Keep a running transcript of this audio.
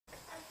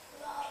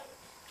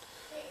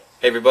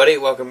Hey everybody,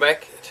 welcome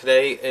back.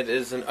 Today it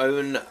is an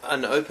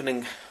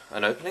opening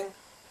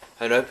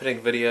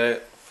video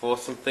for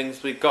some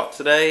things we got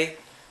today,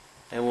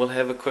 and we'll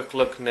have a quick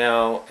look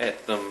now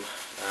at them.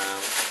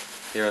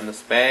 They're in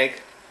this bag,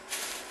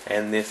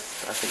 and I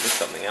think there's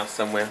something else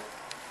somewhere.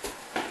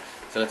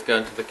 So let's go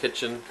into the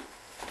kitchen,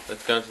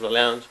 let's go into the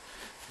lounge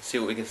and see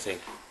what we can see.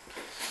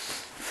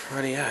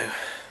 Rightio,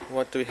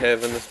 what do we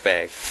have in this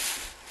bag?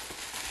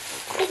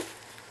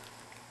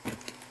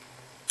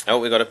 Oh,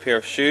 we got a pair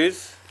of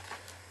shoes.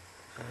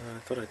 I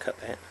thought I'd cut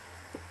that.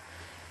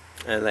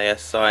 And they are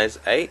size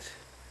 8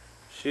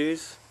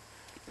 shoes.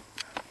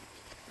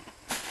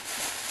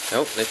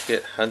 Oh, let's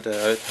get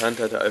Hunter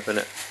to open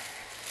it.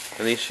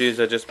 And these shoes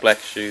are just black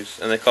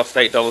shoes, and they cost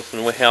 $8 from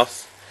the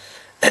warehouse.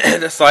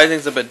 The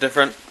sizing's a bit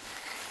different.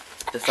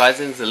 The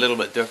sizing's a little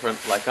bit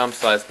different. Like, I'm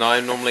size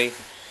 9 normally,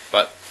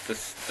 but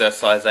they're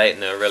size 8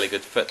 and they're a really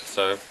good fit,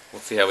 so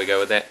we'll see how we go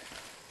with that.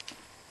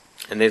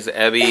 And there's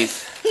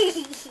Abby's.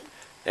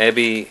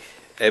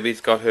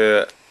 Abby's got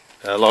her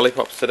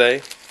lollipops today.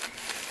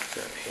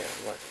 So here,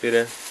 much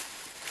better.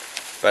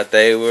 But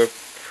they were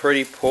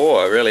pretty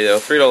poor, really. They were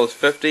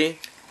 $3.50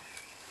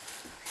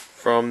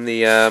 from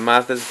the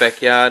Martha's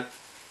Backyard,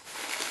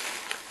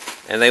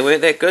 and they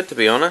weren't that good, to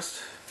be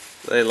honest.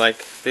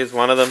 There's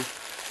one of them.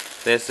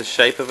 There's the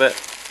shape of it,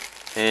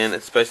 and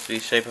it's supposed to be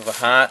the shape of a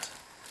heart,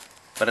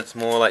 but it's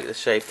more like the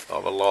shape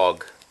of a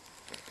log,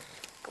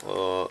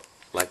 or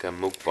like a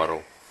milk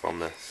bottle from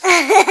this.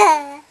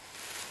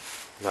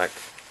 Like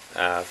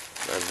a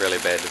really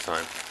bad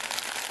design.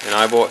 And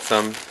I bought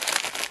some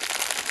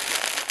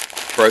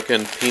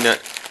broken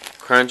peanut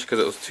crunch because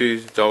it was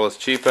 $2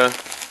 cheaper.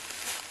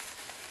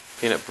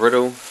 Peanut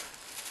brittle.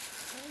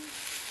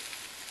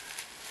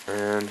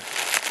 And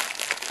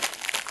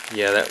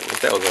yeah, that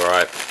was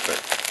alright,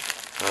 but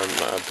I'm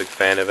not a big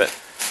fan of it.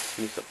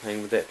 Can you stop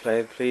playing with that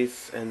player,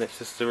 please? And that's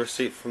just the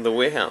receipt from the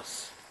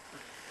warehouse.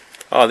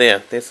 Oh,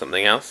 there's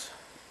something else.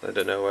 I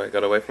don't know where it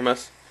got away from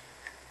us.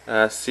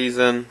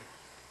 Season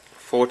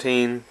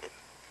 14, and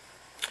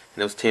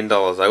it was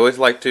 $10. I always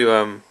like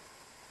to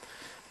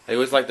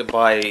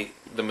buy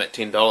them at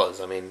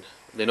 $10. I mean,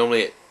 they're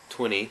normally at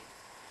 20,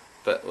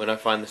 but when I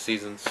find the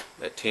seasons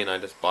at 10, I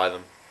just buy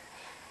them.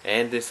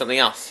 And there's something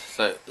else,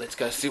 so let's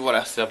go see what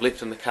else I've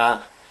left in the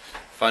car.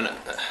 Find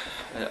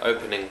an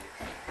opening.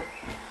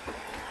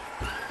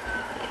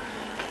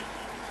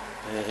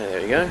 And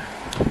there we go.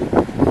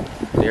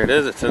 There it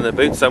is. It's in the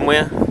boot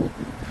somewhere.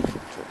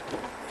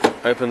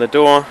 Open the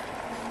door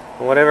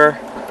or whatever.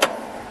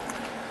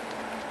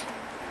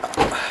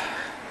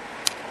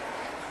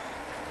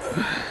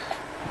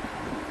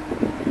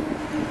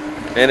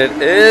 And it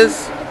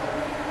is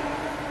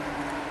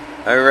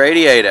a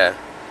radiator.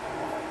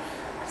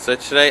 So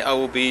today I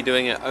will be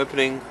doing an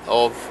opening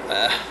of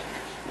a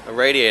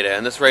radiator,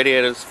 and this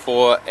radiator is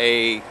for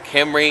a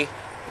Camry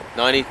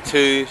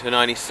 92 to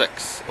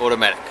 96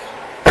 automatic,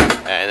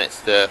 and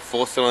it's the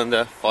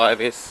 4-cylinder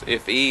 5S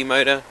FE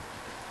motor,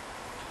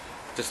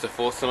 just a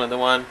 4-cylinder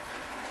one,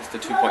 just a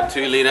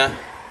 2.2 litre.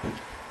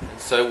 And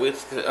so we're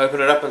just going to open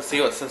it up and see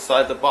what's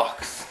inside the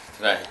box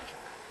today.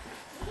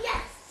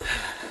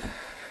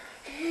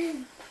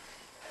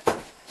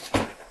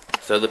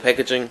 So the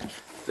packaging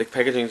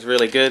is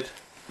really good.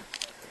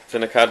 It's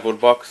in a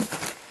cardboard box.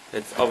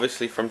 It's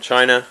obviously from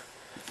China,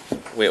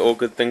 where all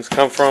good things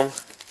come from.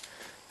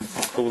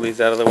 Pull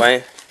these out of the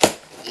way.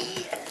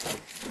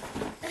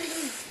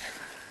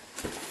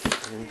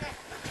 And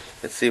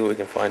let's see what we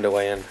can find a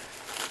way in.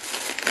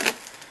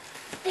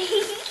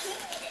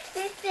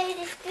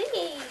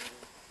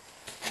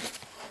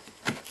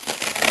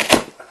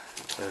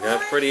 There we go.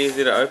 Pretty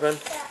easy to open.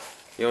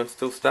 Your one's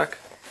still stuck.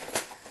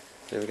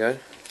 There we go.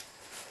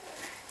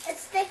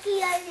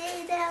 Sticky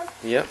on now.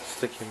 Yep,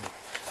 sticky.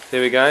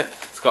 There we go.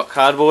 It's got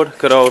cardboard,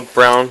 good old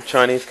brown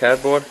Chinese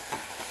cardboard,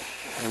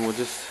 and we'll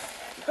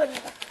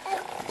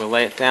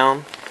lay it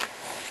down.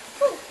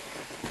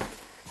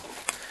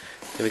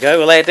 There we go.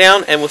 We'll lay it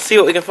down, and we'll see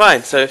what we can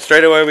find. So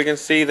straight away we can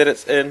see that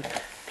it's in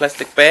a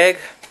plastic bag.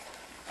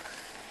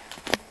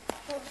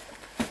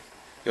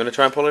 You want to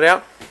try and pull it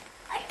out?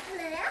 I pull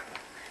it out.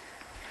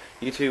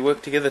 You two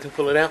work together to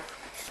pull it out.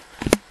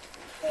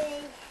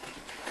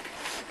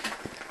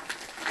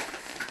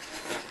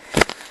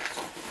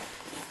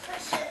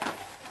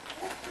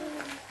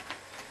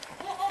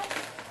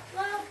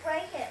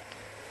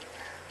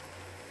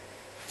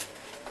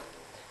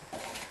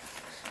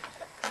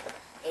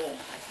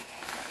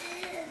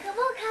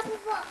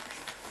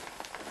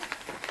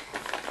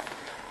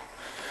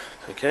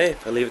 Okay,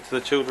 if I leave it to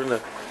the children,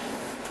 it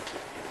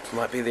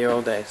might be there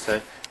all day, so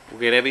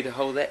we'll get Abby to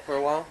hold that for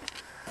a while.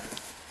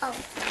 Oh.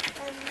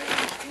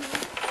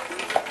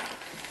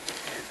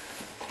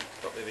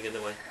 Stop moving in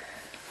the way.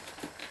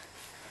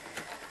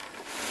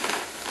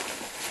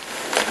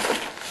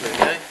 There we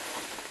go.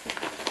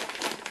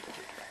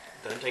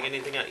 Don't take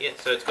anything out yet.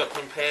 So it's got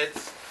some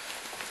pads,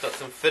 it's got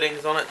some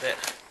fittings on it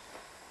that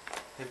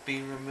have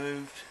been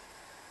removed,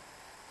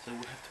 so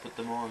we'll have to put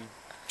them on.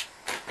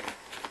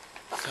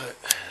 So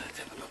let's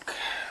have a look.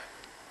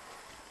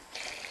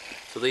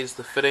 So these are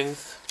the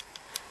fittings,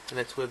 and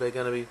that's where they're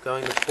going to be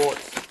going, the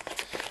ports.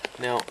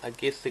 Now I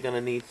guess they're going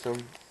to need some,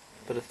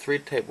 but a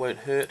thread tape won't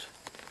hurt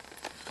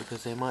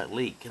because they might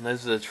leak. And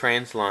those are the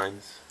trans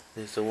lines.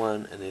 There's the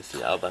one and there's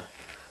the other.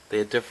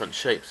 They're different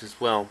shapes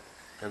as well.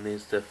 And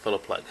there's the filler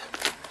plug.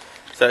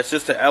 So it's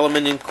just an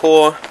aluminium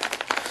core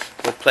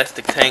with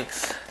plastic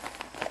tanks.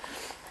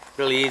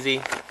 Really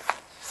easy.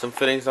 Some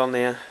fittings on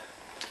there.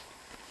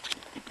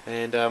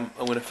 And I'm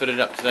going to fit it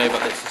up today,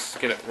 but let's just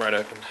get it right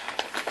open.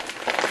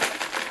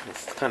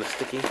 It's kind of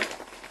sticky.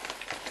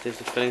 There's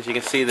the fittings. You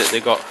can see that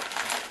they've got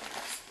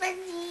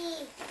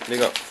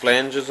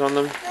flanges on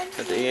them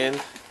at the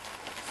end,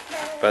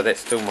 but that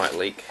still might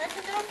leak.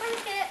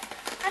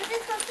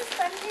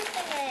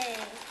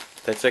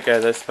 That's okay,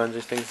 those spongy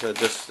things are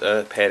just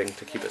padding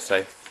to keep it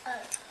safe.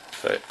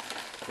 So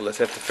we'll just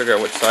have to figure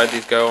out which side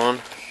these go on.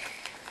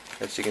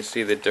 As you can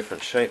see, they're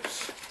different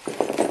shapes.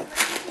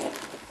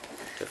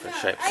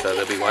 So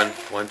there'll be one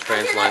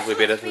trans line will be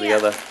better than the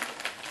other.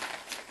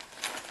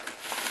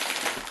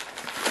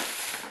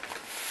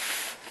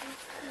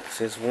 It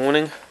says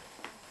warning.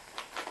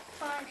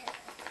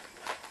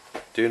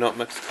 Do not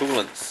mix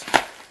coolants.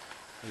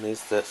 And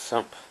there's the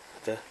sump,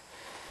 the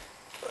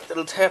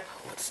little tap,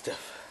 what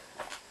stuff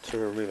to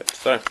remove it.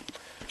 So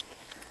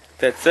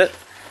that's it.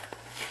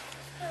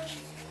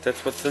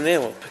 That's what's in there.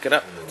 We'll pick it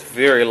up. It's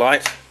very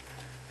light.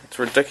 It's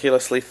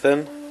ridiculously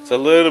thin. It's a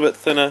little bit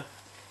thinner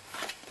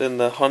than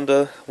the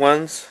Honda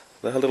ones,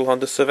 the little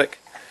Honda Civic.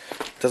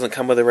 It doesn't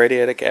come with a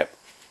radiator gap.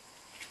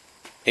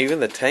 Even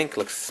the tank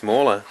looks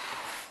smaller.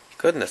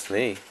 Goodness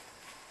me.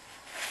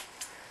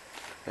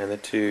 And the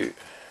two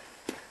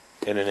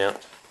in and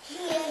out.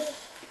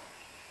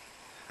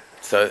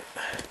 So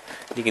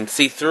you can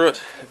see through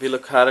it if you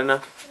look hard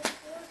enough.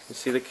 You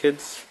see the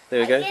kids?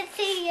 There we go. You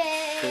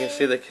can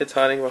see the kids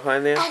hiding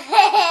behind there.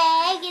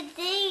 I can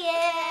see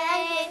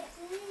it.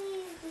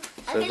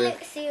 I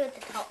can see with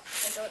the top.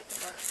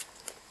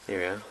 Here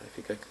we are. If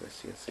you go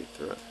close, you can see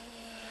through it.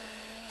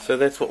 So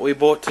that's what we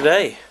bought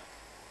today.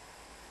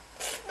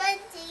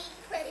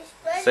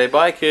 Say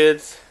bye,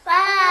 kids.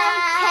 Bye.